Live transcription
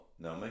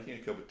Now, making a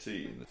cup of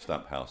tea in the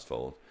Stamp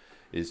household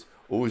is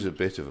always a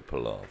bit of a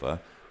palaver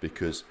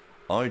because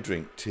I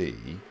drink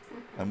tea,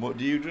 and what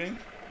do you drink?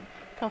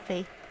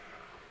 Coffee.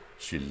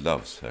 She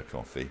loves her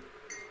coffee.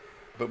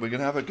 But we're going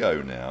to have a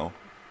go now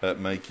at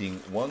making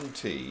one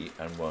tea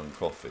and one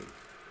coffee.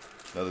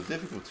 Now, the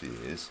difficulty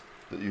is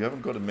that you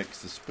haven't got to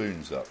mix the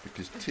spoons up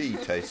because tea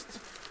tastes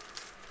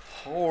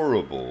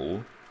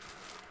horrible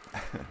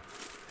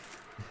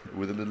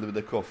with a little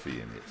bit of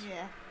coffee in it.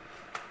 Yeah.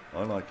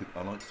 I like it.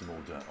 I like some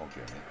organic.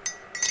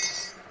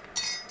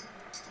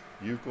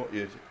 You've got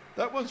your...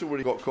 That one's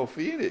already got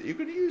coffee in it. You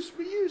can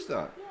reuse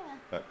that. Yeah.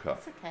 That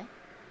cup. It's okay.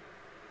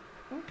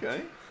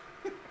 Okay.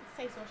 It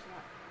saves washing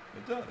up.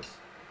 It does.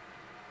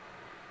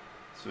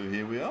 So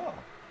here we are,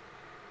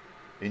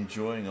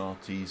 enjoying our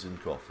teas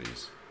and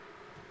coffees.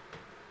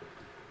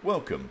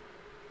 Welcome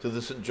to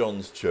the St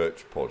John's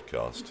Church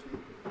podcast.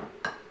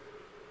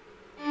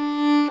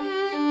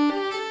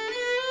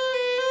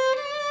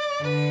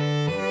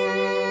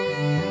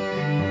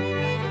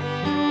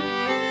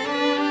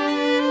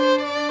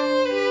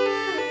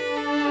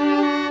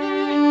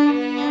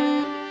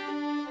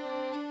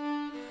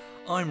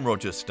 I'm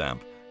Roger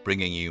Stamp,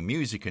 bringing you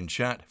music and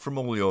chat from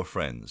all your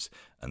friends.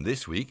 And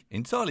this week,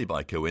 entirely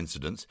by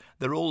coincidence,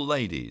 they're all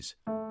ladies.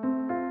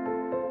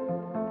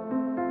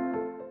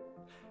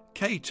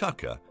 Kay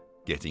Tucker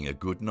getting a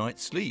good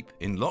night's sleep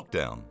in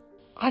lockdown.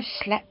 I've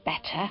slept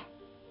better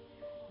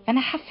than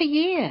I have for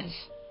years.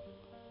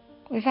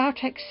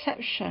 Without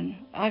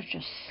exception, I've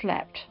just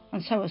slept,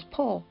 and so has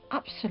Paul,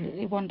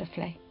 absolutely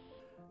wonderfully.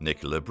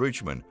 Nicola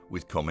Bridgman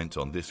with comment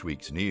on this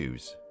week's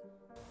news.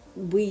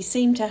 We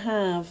seem to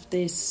have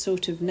this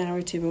sort of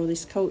narrative or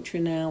this culture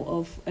now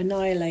of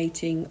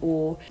annihilating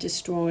or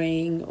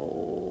destroying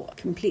or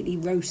completely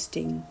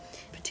roasting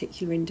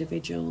particular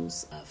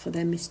individuals for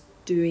their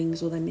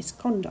misdoings or their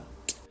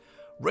misconduct.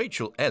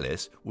 Rachel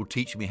Ellis will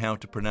teach me how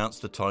to pronounce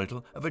the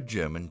title of a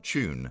German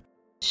tune.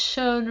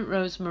 Schön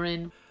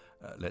Rosmarin.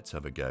 Let's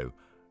have a go.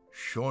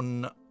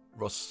 Schön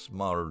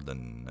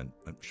Rosmarin.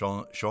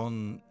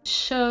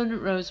 Schön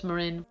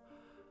Rosmarin.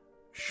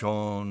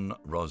 Schön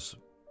Ros...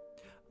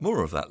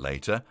 More of that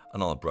later,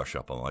 and I'll brush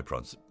up on my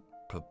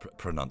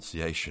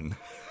pronunciation.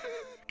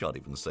 Can't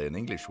even say an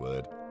English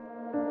word.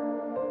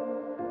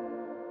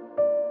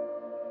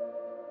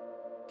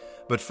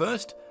 But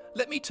first,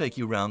 let me take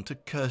you round to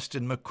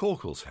Kirsten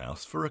McCorkle's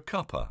house for a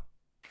cuppa.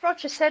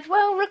 Roger said,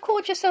 well,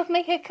 record yourself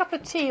making a cup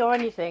of tea or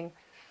anything.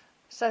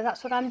 So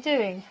that's what I'm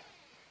doing.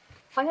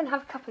 I'm going to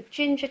have a cup of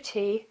ginger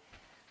tea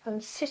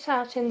and sit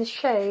out in the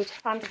shade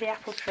under the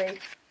apple tree.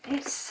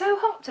 It's so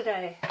hot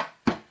today.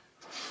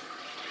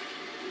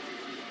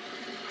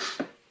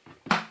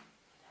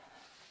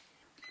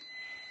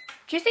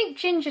 Do you think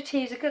ginger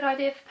tea is a good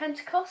idea for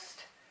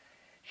Pentecost?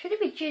 Should it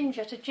be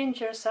ginger to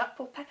ginger us up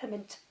or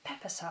peppermint to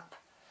pep us up?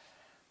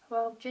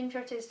 Well, ginger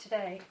it is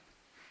today.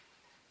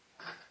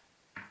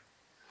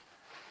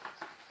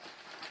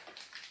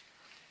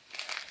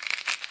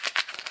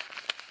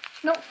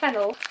 Not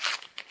fennel.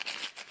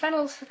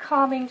 Fennel's for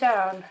calming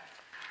down.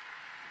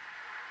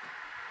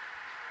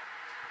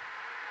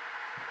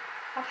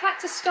 I've had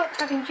to stop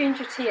having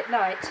ginger tea at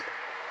night.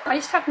 I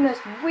used to have the most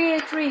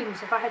weird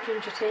dreams if I had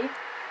ginger tea.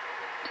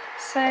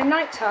 So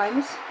night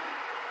times,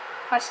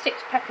 I stick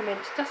to peppermint.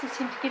 It doesn't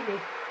seem to give me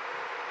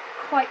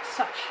quite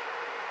such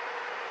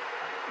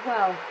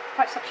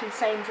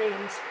insane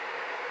dreams.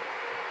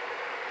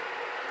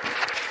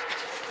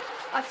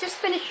 I've just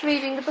finished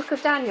reading the book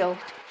of Daniel.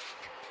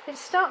 It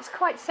starts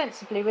quite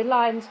sensibly with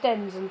lions'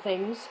 dens and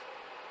things,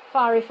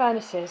 fiery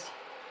furnaces.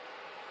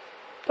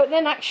 But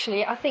then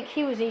actually, I think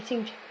he was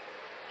eating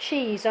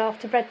cheese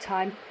after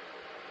bedtime,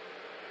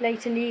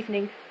 late in the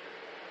evening.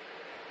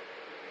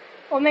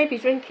 Or maybe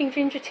drinking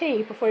ginger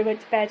tea before he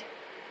went to bed.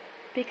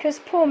 Because,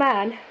 poor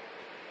man,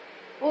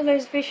 all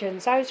those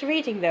visions, I was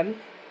reading them.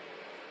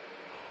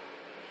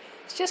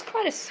 It's just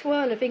quite a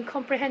swirl of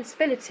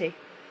incomprehensibility.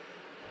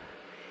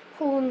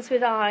 Horns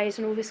with eyes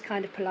and all this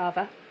kind of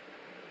palaver.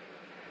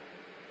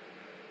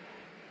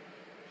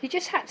 You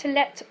just had to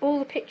let all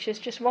the pictures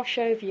just wash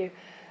over you.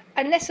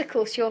 Unless, of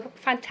course, you're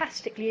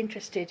fantastically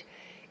interested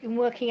in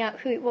working out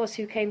who it was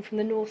who came from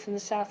the north and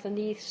the south and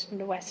the east and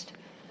the west.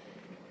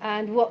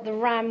 And what the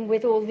ram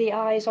with all the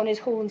eyes on his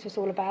horns was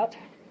all about.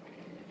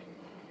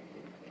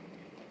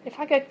 If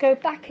I could go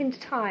back into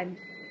time,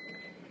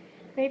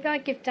 maybe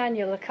I'd give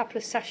Daniel a couple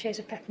of sachets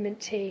of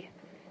peppermint tea.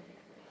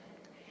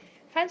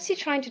 Fancy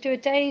trying to do a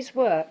day's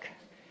work,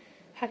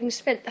 having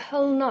spent the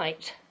whole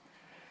night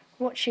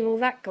watching all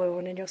that go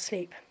on in your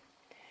sleep.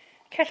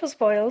 Kettle's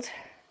boiled,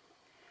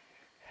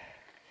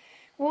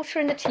 water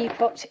in the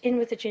teapot, in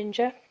with the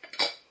ginger,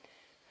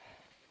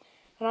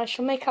 and I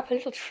shall make up a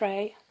little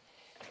tray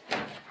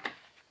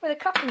with a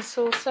cup and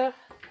saucer.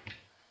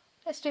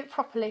 Let's do it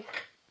properly.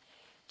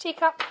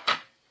 Teacup,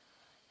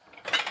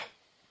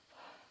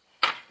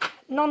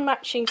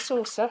 non-matching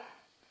saucer,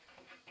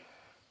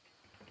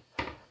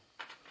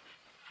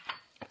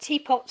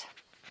 teapot,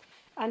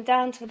 and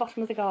down to the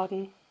bottom of the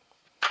garden,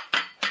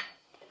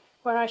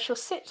 where I shall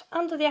sit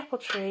under the apple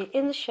tree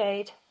in the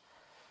shade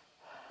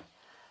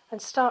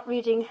and start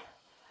reading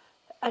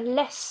a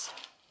less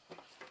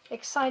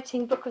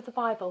exciting book of the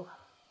Bible.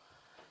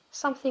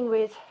 Something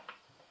with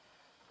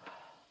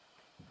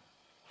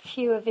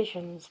fewer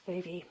visions,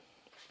 maybe,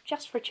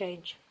 just for a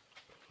change.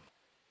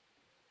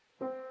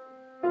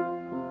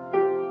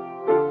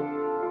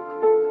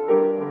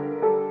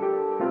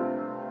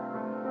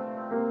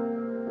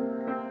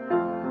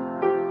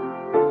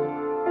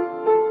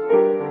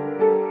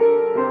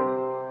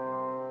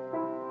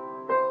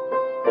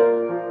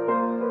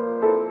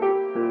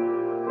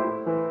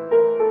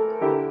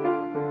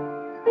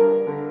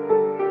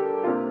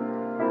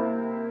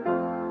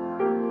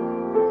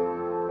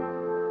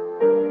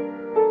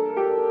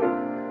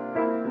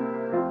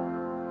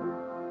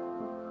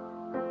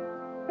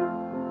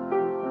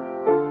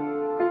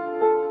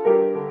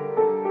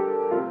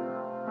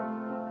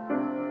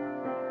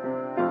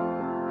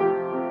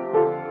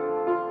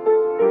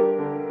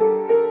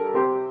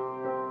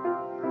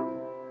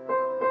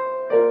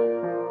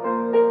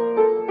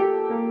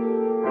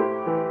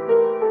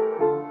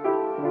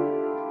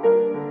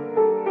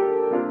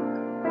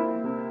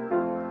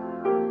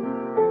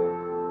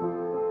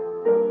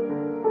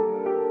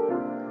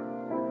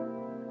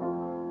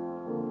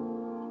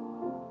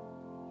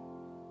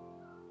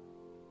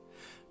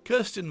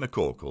 Kirsten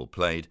McCorkle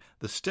played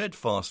The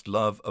Steadfast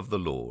Love of the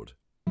Lord.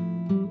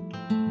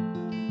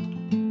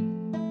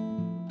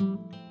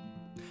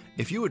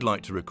 If you would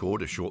like to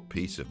record a short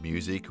piece of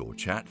music or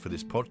chat for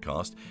this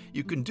podcast,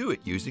 you can do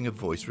it using a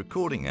voice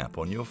recording app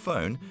on your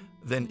phone,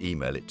 then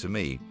email it to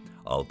me.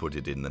 I'll put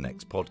it in the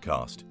next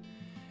podcast.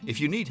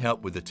 If you need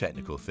help with the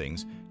technical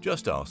things,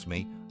 just ask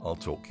me, I'll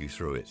talk you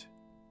through it.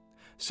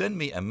 Send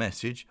me a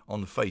message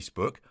on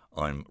Facebook,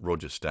 I'm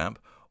Roger Stamp,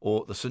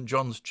 or the St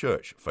John's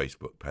Church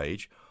Facebook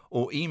page,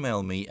 or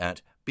email me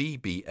at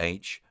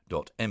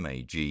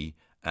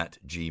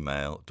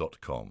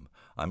bbh.mag@gmail.com.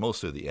 I'm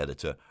also the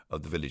editor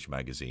of the Village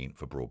magazine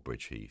for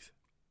Broadbridge Heath.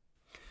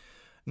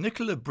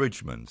 Nicola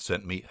Bridgman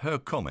sent me her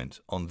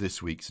comment on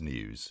this week's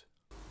news.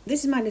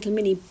 This is my little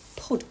mini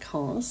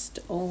podcast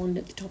on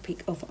the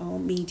topic of our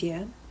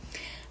media,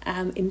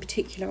 in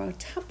particular our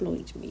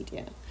tabloid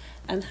media,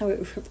 and how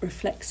it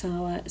reflects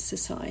our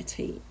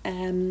society.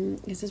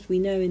 As we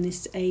know, in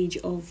this age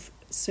of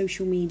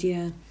social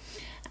media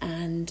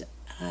and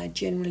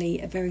generally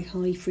a very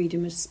high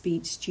freedom of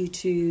speech due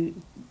to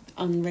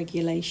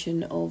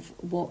unregulation of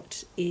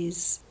what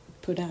is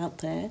put out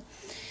there,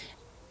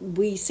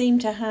 we seem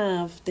to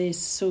have this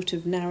sort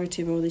of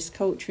narrative or this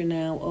culture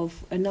now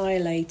of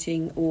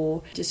annihilating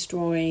or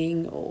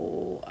destroying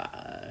or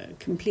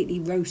completely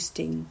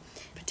roasting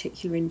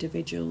particular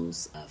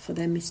individuals for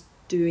their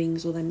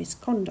misdoings or their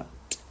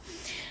misconduct.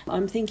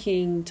 I'm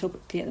thinking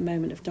topically at the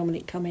moment of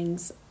Dominic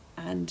Cummings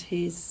and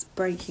his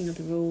breaking of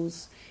the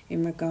rules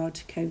in regard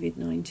to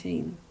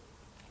COVID-19.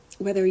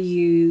 Whether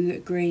you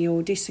agree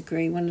or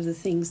disagree, one of the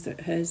things that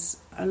has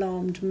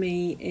alarmed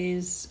me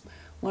is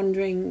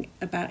wondering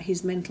about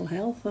his mental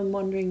health and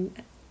wondering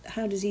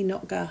how does he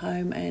not go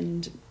home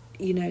and,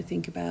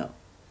 think about,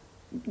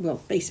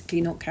 basically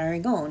not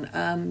carrying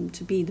on.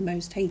 To be the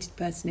most hated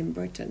person in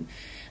Britain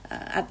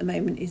at the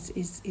moment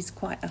is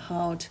quite a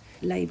hard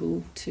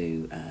label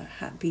to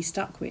be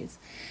stuck with.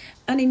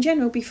 And in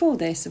general, before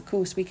this, of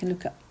course, we can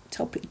look at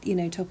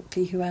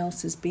topically who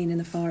else has been in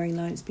the firing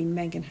line. It's been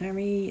Meghan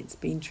Harry, it's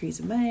been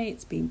Theresa May,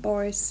 it's been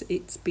Boris,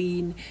 it's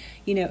been,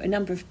 a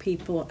number of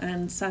people,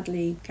 and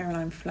sadly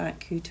Caroline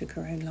Flack, who took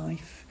her own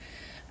life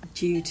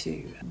due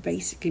to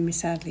basically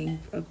mishandling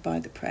by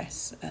the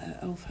press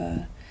of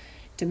her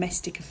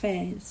domestic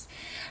affairs.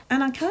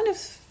 And I kind of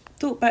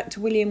thought back to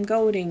William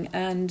Golding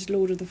and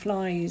Lord of the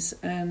Flies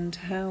and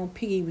how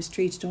Piggy was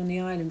treated on the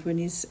island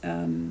when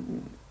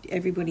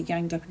everybody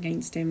ganged up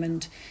against him.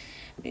 And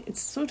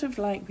it's sort of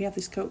like we have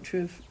this culture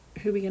of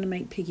who are we going to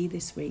make Piggy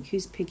this week?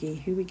 Who's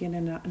Piggy? Who are we going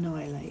to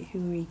annihilate? Who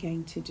are we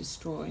going to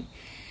destroy?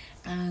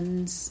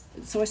 And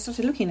so I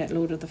started looking at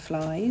Lord of the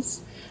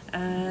Flies,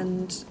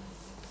 and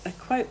a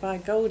quote by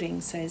Golding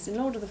says, in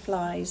Lord of the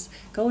Flies,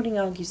 Golding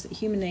argues that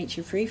human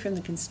nature, free from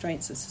the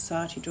constraints of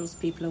society, draws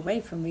people away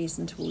from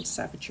reason towards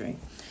savagery.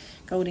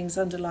 Golding's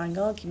underlying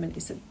argument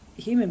is that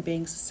human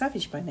beings are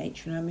savage by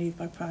nature and are moved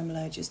by primal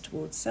urges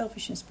towards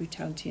selfishness,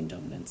 brutality and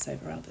dominance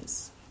over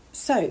others.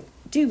 So,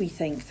 do we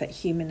think that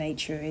human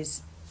nature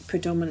is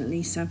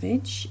predominantly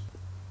savage?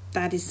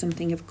 That is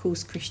something, of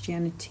course,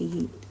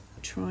 Christianity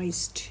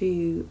tries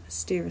to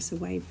steer us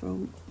away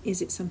from. Is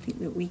it something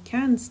that we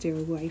can steer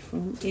away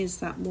from? Is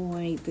that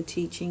why the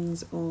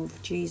teachings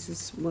of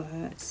Jesus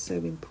were so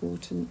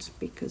important?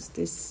 Because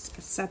this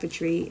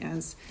savagery,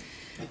 as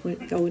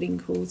what Golding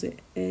calls it,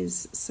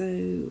 is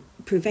so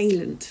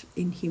prevalent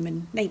in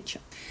human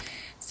nature.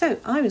 So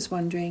I was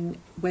wondering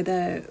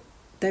whether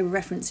there were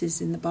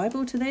references in the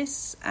Bible to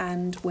this,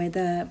 and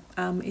whether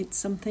it's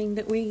something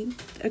that we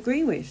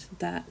agree with,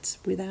 that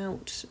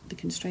without the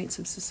constraints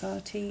of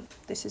society,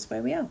 this is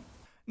where we are.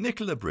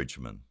 Nicola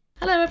Bridgman.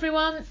 Hello,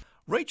 everyone.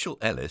 Rachel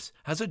Ellis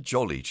has a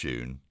jolly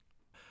tune.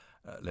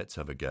 Let's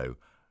have a go.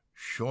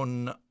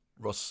 Shon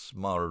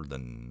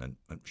Rosmarden.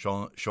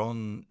 Sean.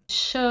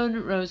 Sean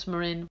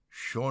Rosmarin.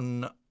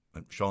 Sean.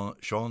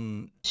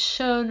 Rosmarin.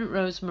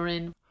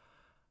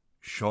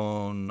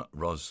 Sean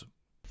Ros.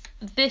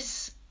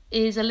 This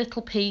is a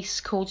little piece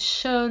called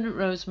Sean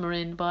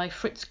Rosmarin by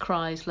Fritz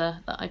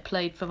Kreisler that I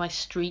played for my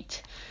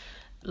street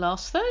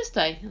last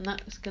Thursday, and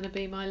that was going to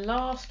be my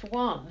last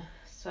one,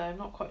 so I'm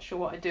not quite sure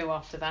what I do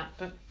after that,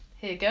 but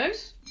here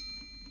goes.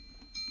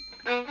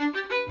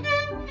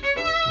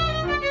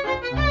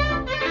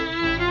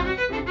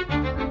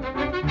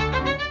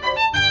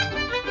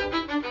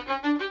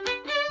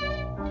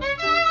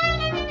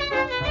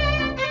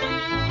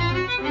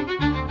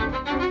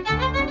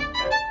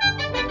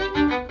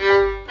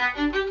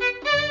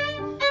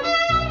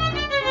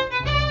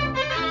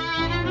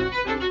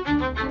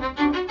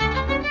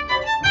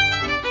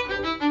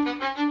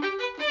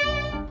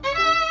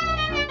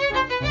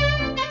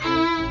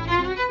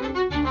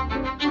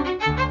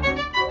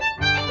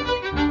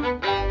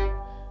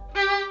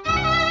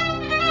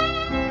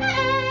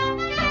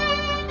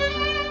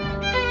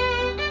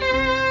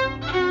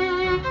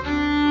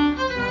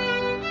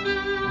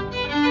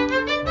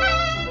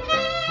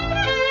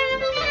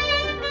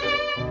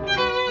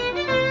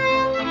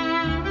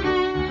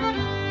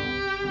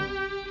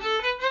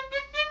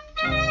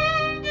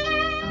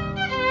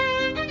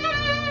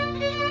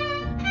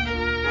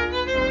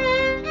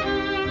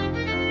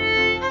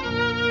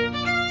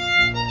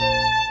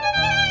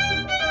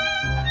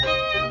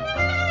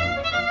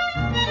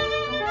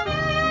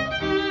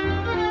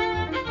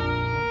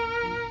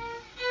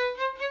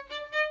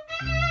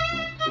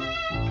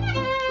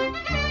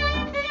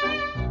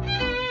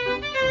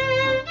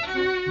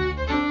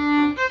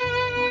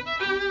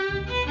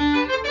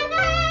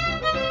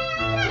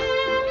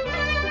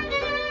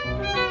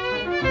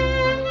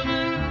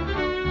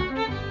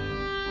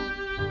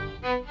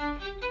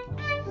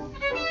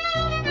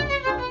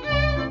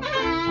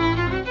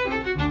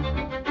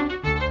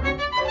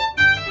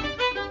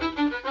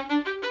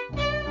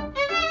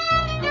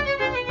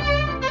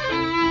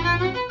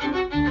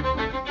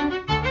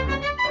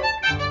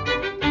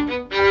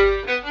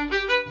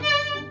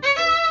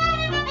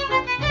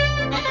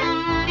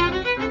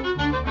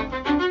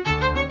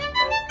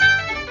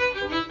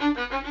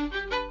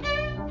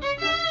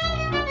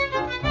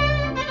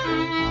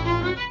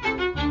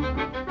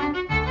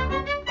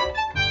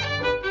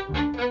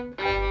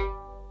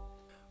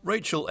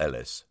 Rachel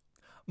Ellis.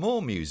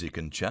 More music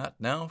and chat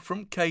now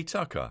from Kay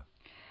Tucker.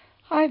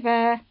 Hi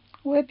there.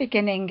 We're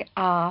beginning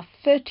our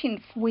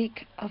 13th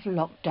week of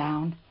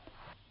lockdown.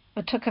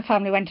 The Tucker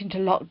family went into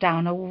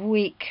lockdown a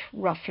week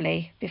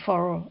roughly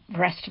before the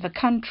rest of the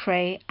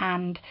country,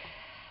 and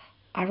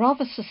I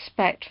rather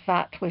suspect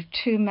that with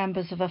two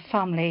members of a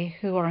family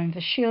who are in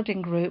the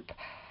shielding group,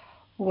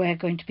 we're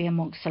going to be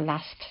amongst the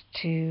last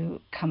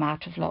to come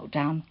out of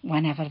lockdown,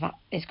 whenever that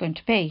is going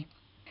to be.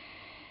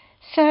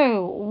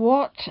 So,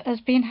 what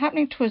has been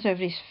happening to us over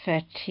these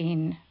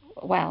 13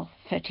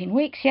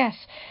 weeks,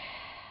 yes.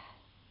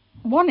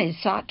 One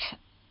is that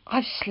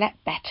I've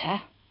slept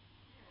better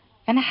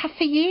than I have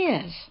for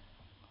years.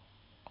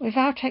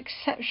 Without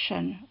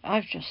exception,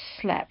 I've just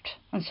slept,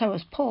 and so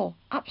has Paul,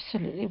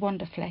 absolutely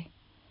wonderfully.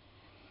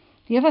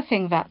 The other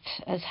thing that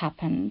has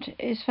happened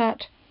is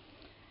that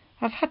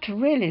I've had to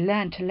really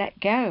learn to let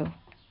go,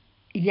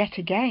 yet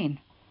again.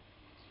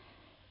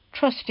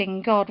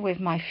 Trusting God with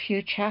my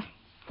future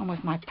and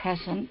with my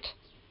present,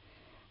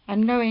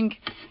 and knowing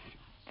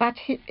that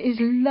His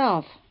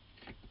love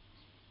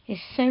is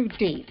so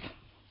deep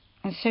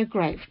and so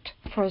great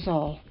for us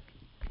all,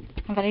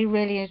 and that He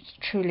really is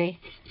truly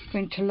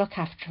going to look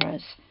after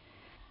us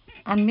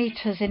and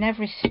meet us in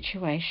every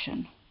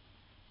situation.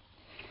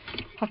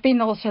 I've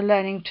been also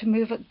learning to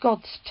move at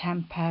God's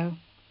tempo.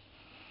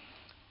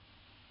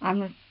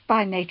 I'm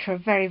by nature a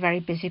very,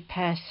 very busy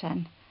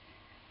person,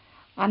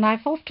 and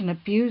I've often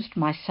abused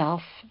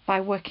myself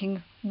by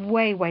working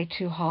way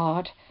too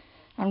hard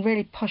and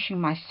really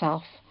pushing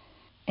myself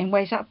in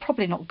ways that are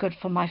probably not good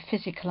for my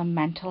physical and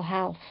mental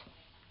health.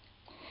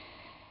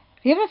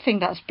 The other thing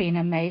that's been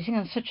amazing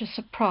and such a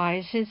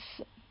surprise is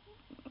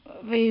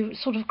the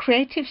sort of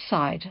creative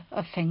side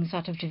of things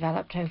that have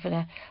developed over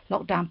the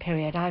lockdown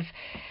period. I've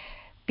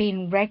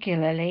been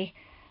regularly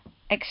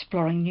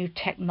exploring new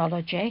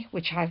technology,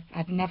 which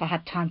I'd never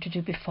had time to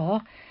do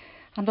before,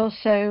 and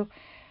also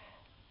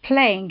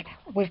playing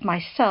with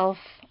myself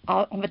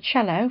on the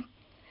cello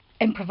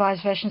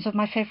improvised versions of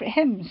my favourite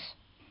hymns.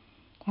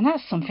 And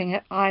that's something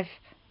that I've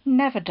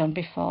never done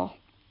before.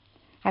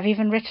 I've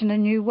even written a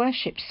new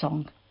worship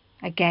song.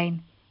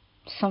 Again,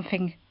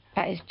 something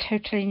that is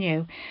totally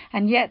new.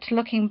 And yet,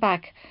 looking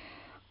back,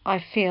 I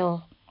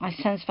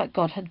sense that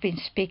God had been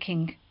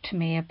speaking to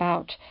me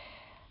about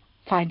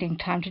finding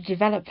time to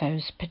develop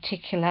those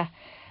particular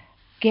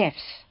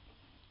gifts.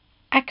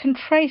 I can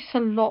trace a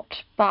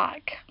lot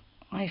back,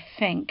 I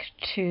think,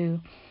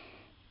 to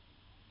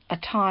a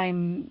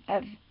time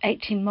of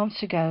 18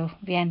 months ago,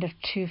 the end of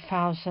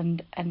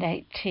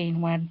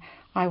 2018, when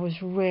I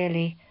was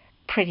really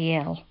pretty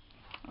ill.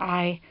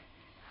 I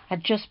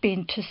had just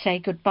been to say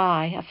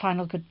goodbye, a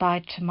final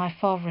goodbye to my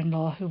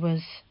father-in-law who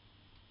was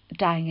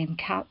dying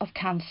of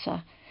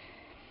cancer.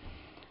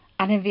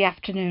 And in the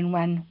afternoon,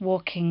 when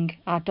walking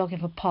our dog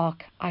in the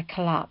park, I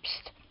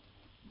collapsed.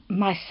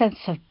 My sense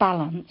of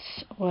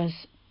balance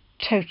was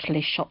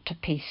totally shot to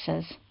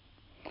pieces.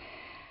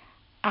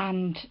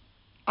 And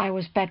I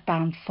was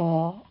bedbound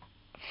for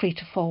 3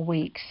 to 4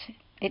 weeks.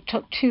 It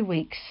took 2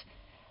 weeks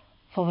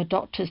for the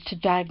doctors to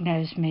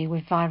diagnose me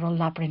with viral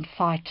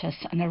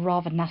labyrinthitis, and a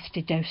rather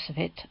nasty dose of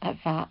it at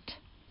that.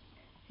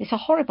 It's a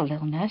horrible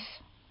illness.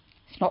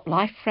 It's not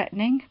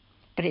life-threatening,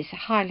 but it's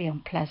highly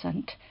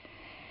unpleasant.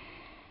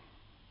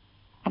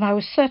 And I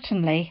was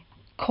certainly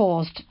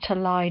caused to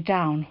lie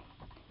down,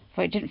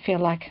 for it didn't feel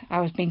like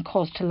I was being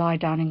caused to lie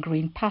down in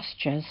green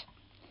pastures.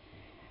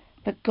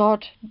 But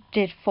God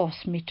did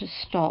force me to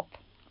stop,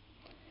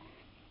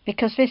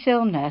 because this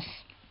illness,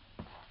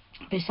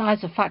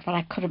 besides the fact that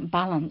I couldn't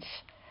balance,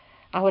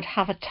 I would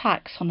have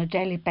attacks on a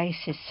daily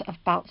basis of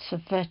bouts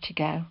of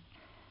vertigo,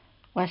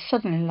 where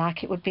suddenly,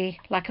 like, it would be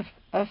like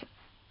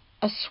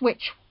a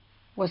switch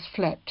was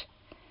flipped,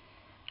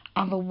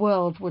 and the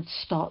world would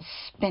start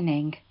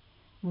spinning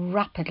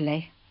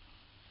rapidly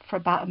for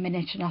about a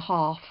minute and a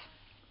half.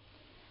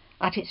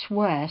 At its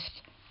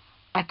worst,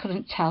 I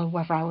couldn't tell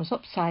whether I was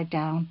upside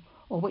down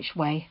or which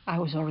way I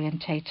was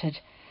orientated,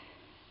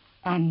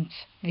 and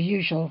the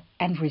usual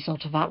end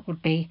result of that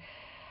would be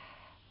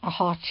a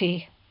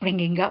hearty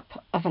bringing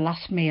up of a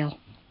last meal.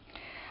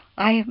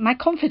 My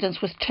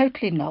confidence was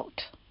totally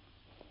knocked.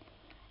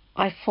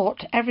 I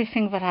thought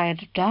everything that I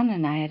had done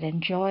and I had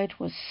enjoyed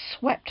was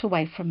swept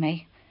away from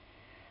me.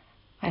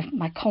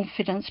 My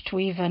confidence to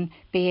even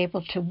be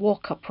able to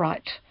walk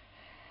upright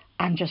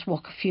and just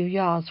walk a few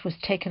yards was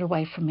taken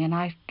away from me, and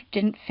I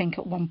didn't think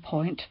at one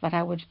point that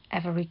I would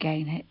ever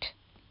regain it.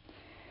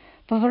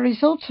 But the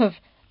result of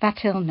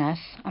that illness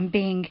and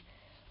being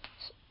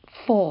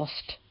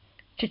forced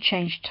to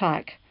change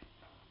tack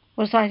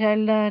was that I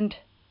learned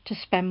to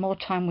spend more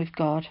time with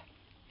God,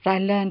 that I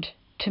learned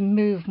to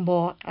move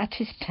more at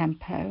his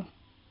tempo,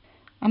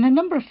 and a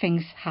number of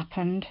things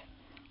happened.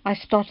 I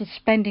started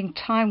spending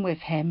time with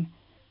him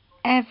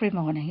every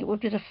morning. It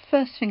would be the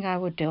first thing I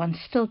would do, and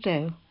still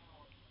do.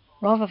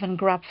 Rather than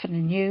grab for the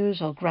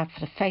news or grab for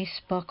the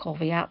Facebook or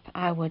the app,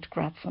 I would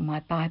grab for my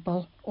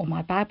Bible or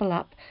my Bible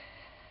app,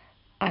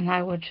 and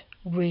I would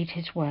read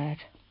his word.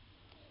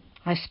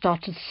 I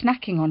started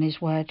snacking on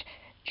his word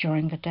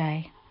during the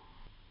day.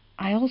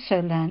 I also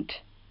learnt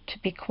to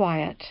be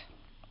quiet,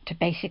 to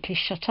basically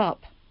shut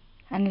up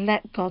and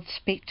let God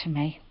speak to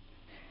me.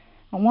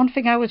 And one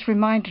thing I was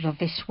reminded of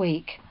this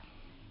week,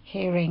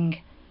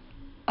 hearing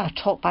a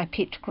talk by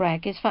Peter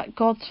Gregg, is that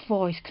God's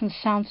voice can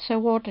sound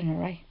so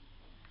ordinary.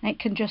 It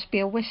can just be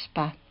a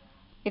whisper.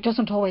 It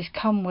doesn't always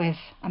come with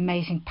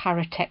amazing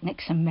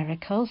pyrotechnics and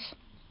miracles.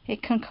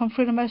 It can come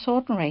through the most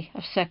ordinary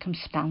of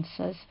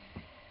circumstances,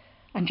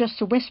 and just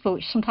a whisper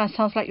which sometimes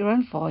sounds like your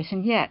own voice,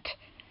 and yet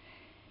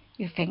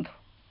you think,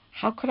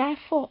 how could I have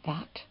thought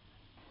that?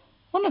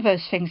 One of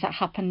those things that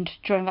happened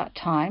during that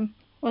time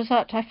was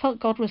that I felt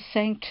God was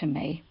saying to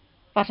me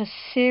that a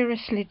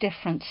seriously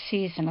different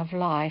season of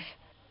life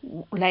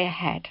lay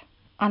ahead,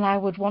 and I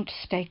would want to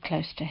stay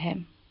close to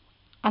him.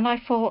 And I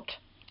thought,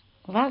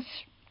 well,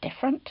 that's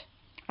different.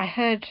 I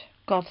heard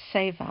God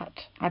say that.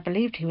 I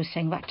believed he was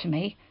saying that to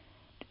me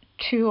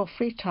 2 or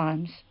 3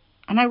 times,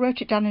 and I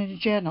wrote it down in a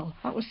journal.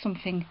 That was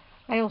something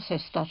I also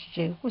started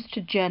to do, was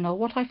to journal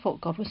what I thought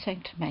God was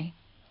saying to me.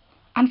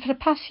 And for the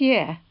past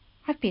year,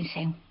 I've been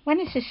saying, when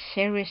is this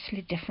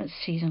seriously different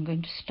season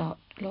going to start,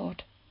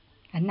 Lord?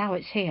 And now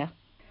it's here.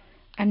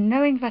 And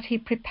knowing that he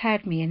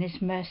prepared me in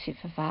his mercy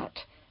for that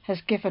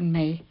has given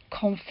me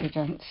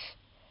confidence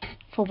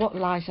for what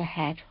lies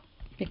ahead,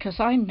 because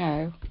I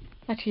know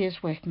that he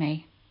is with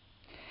me.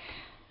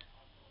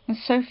 And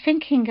so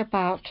thinking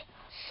about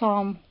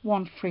Psalm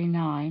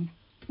 139,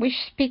 which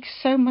speaks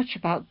so much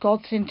about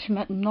God's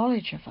intimate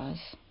knowledge of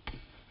us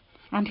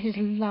and his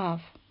love,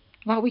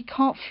 that we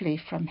can't flee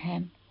from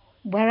him.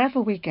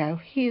 Wherever we go,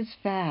 he is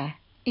there.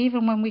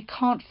 Even when we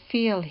can't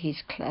feel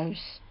he's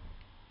close,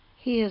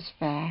 he is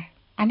there.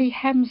 And he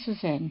hems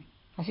us in.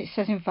 As it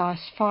says in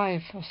verse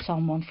 5 of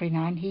Psalm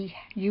 139,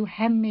 you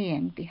hem me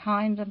in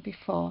behind and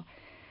before,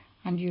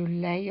 and you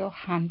lay your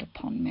hand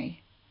upon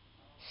me.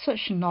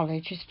 Such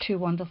knowledge is too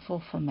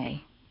wonderful for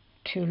me,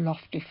 too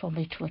lofty for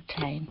me to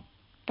attain.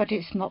 But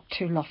it's not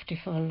too lofty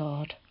for the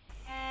Lord.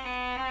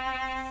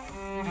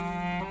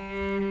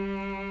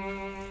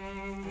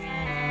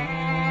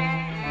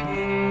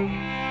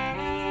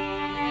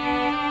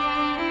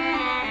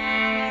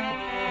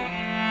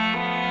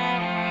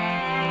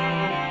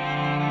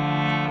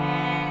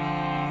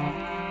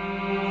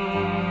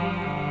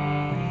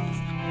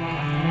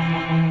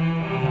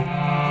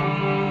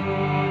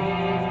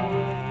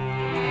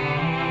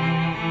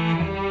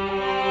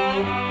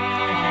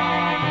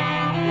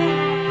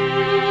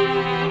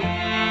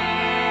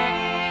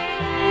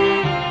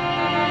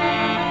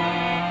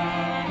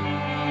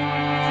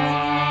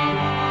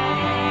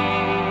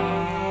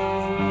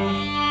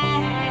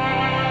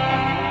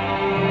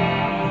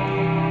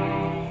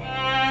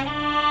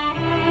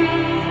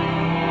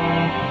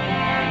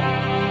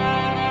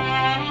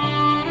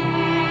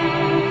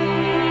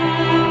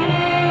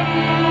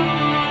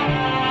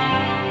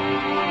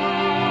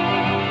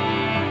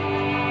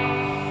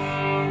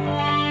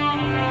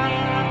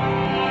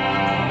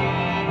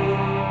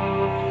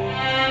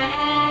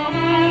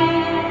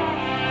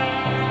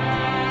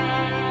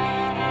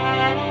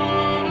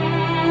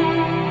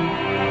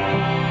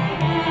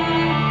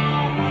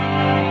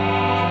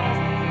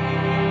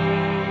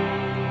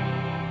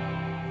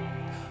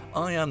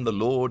 Am the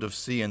Lord of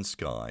Sea and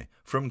Sky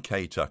from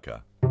Kay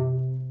Tucker.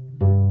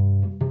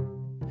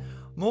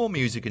 More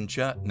music and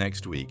chat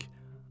next week.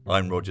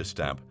 I'm Roger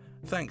Stamp.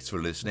 Thanks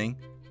for listening.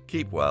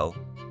 Keep well.